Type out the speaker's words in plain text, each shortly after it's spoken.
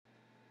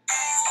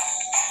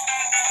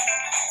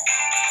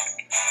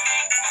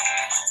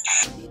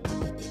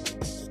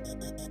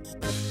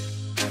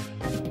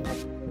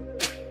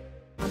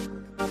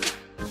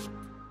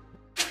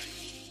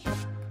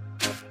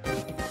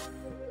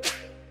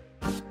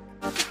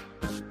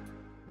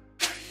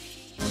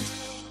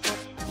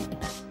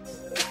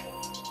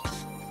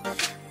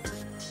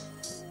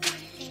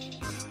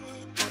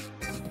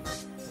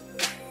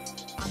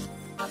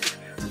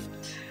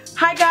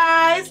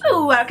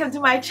welcome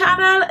to my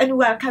channel and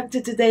welcome to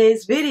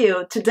today's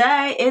video.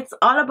 Today it's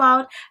all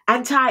about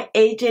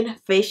anti-aging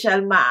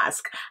facial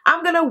mask.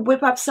 I'm gonna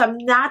whip up some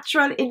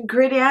natural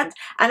ingredients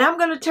and I'm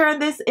gonna turn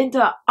this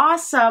into an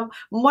awesome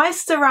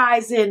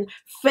moisturizing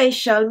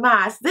facial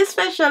mask. This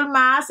facial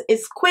mask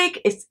is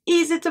quick, it's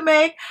easy to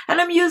make,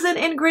 and I'm using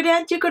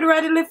ingredients you could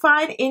readily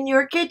find in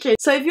your kitchen.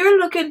 So if you're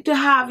looking to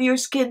have your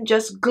skin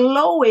just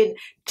glowing,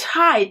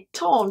 tight,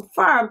 toned,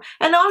 firm,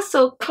 and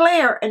also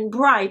clear and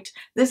bright,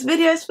 this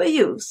video is for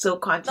you. So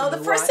continue. Now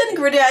the first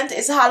ingredient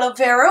is aloe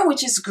vera,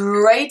 which is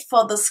great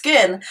for the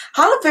skin.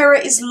 Aloe vera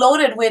is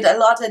loaded with a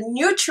lot of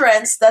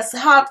nutrients that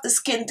help the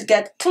skin to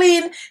get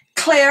clean,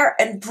 clear,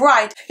 and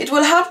bright. It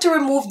will help to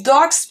remove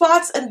dark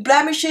spots and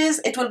blemishes.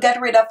 It will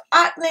get rid of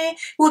acne. It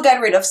will get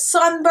rid of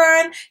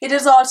sunburn. It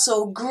is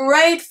also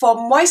great for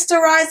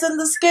moisturizing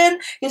the skin.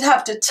 It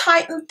helps to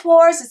tighten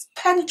pores. It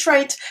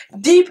penetrates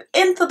deep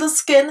into the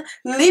skin,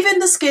 leaving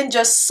the skin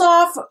just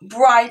soft,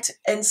 bright,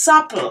 and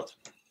supple.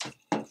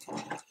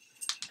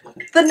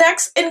 The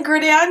next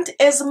ingredient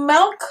is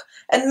milk,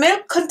 and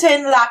milk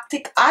contains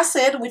lactic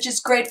acid, which is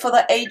great for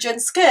the aging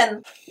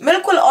skin.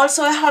 Milk will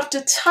also help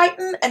to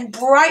tighten and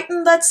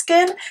brighten that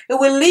skin. It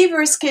will leave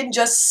your skin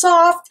just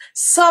soft,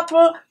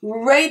 supple,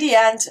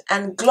 radiant,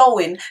 and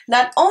glowing.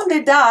 Not only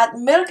that,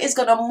 milk is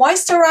going to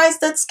moisturize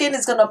that skin,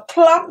 it's going to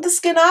plump the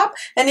skin up,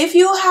 and if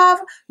you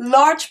have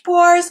large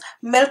pores,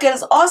 milk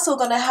is also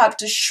going to help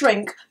to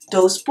shrink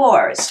those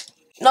pores.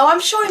 Now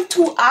I'm showing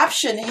two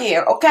options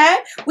here, okay?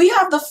 We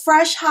have the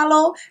fresh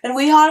aloe and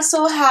we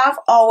also have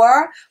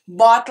our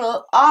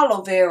bottled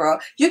aloe vera.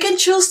 You can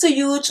choose to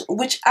use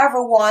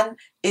whichever one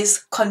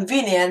is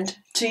convenient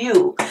to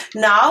you.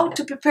 Now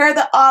to prepare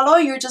the aloe,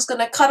 you're just going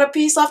to cut a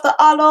piece of the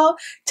aloe,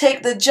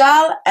 take the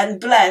gel and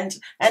blend.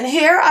 And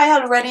here I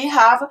already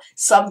have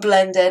some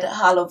blended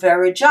aloe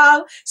vera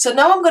gel. So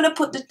now I'm going to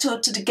put the two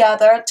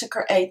together to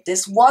create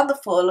this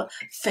wonderful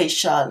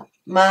facial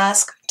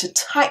mask to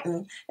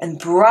tighten and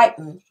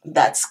brighten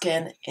that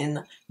skin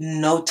in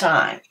no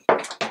time.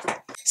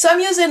 So I'm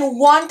using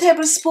 1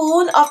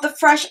 tablespoon of the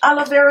fresh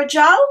aloe vera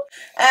gel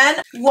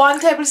and 1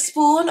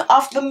 tablespoon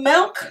of the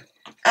milk,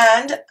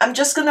 and I'm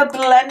just going to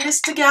blend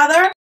this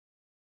together.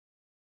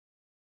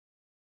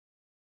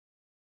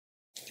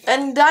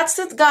 And that's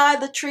it, guys.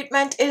 The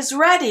treatment is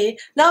ready.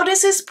 Now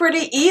this is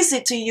pretty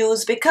easy to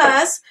use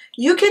because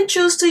you can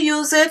choose to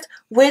use it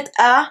with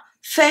a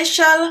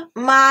facial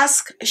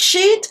mask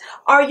sheet,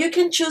 or you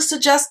can choose to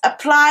just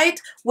apply it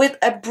with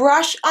a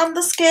brush on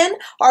the skin,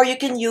 or you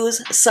can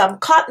use some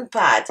cotton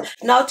pad.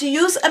 Now to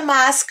use a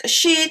mask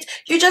sheet,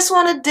 you just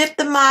want to dip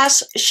the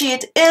mask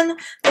sheet in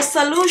the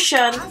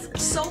solution,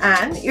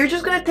 And you're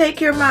just going to take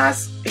your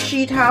mask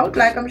sheet out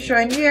like I'm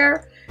showing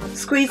here.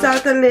 Squeeze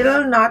out a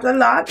little, not a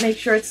lot. Make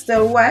sure it's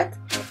still wet.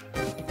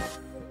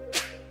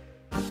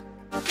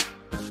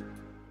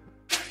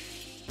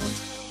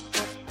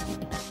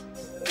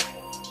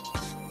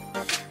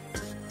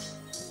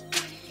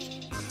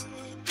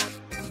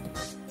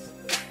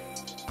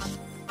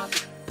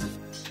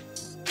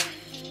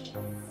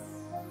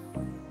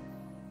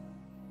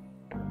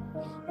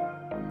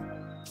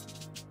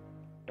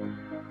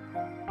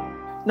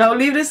 Now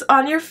leave this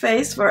on your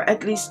face for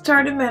at least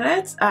 30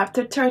 minutes.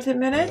 After 30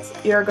 minutes,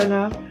 you're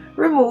gonna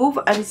remove,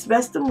 and it's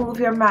best to move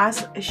your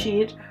mask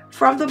sheet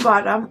from the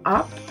bottom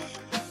up.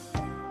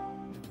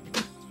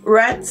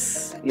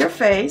 Rinse your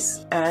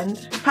face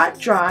and pat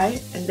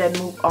dry, and then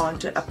move on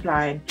to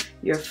applying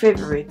your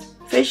favorite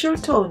facial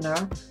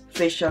toner,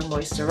 facial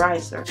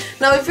moisturizer.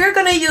 Now if you're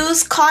gonna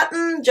use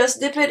cotton,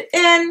 just dip it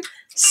in,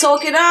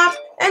 soak it up,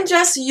 and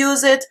just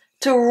use it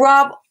to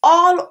rub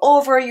all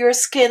over your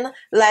skin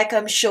like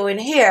I'm showing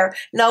here.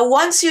 Now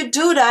once you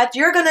do that,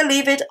 you're gonna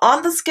leave it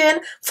on the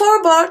skin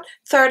for about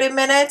 30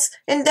 minutes,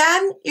 and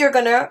then you're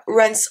gonna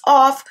rinse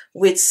off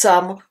with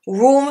some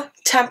room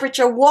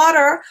temperature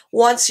water.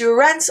 Once you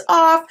rinse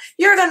off,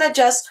 you're gonna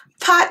just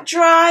pat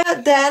dry,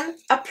 then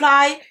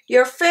apply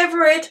your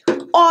favorite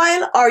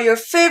oil or your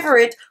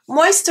favorite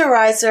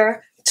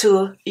moisturizer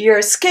to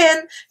your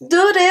skin.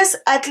 Do this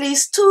at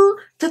least 2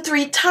 to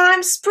 3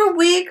 times per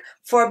week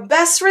for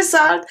best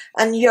result,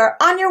 and you're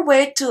on your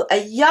way to a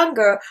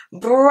younger,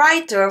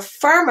 brighter,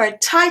 firmer,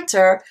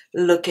 tighter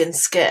looking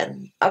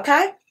skin.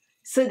 Okay?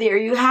 So there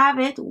you have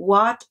it.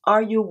 What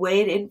are you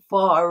waiting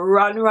for?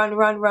 Run, run,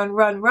 run, run,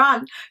 run,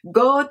 run.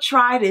 Go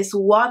try this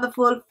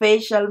wonderful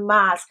facial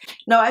mask.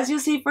 Now, as you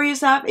see for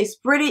yourself, it's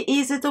pretty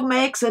easy to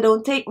make, so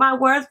don't take my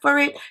word for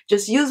it.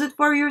 Just use it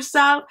for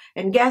yourself.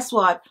 And guess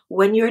what?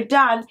 When you're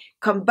done,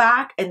 come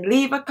back and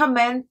leave a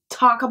comment.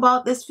 Talk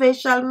about this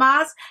facial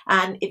mask.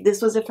 And if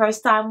this was the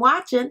first time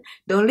watching,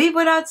 don't leave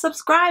without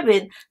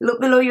subscribing.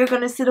 Look below, you're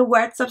going to see the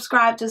word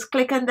subscribe. Just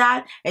click on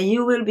that and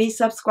you will be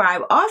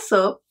subscribed.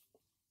 Also,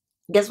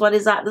 guess what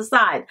is at the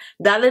side?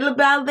 That little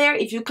bell there,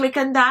 if you click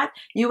on that,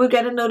 you will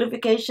get a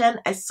notification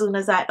as soon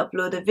as I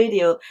upload a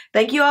video.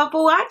 Thank you all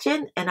for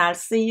watching, and I'll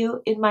see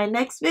you in my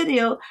next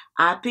video.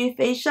 Happy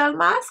facial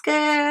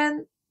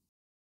masking!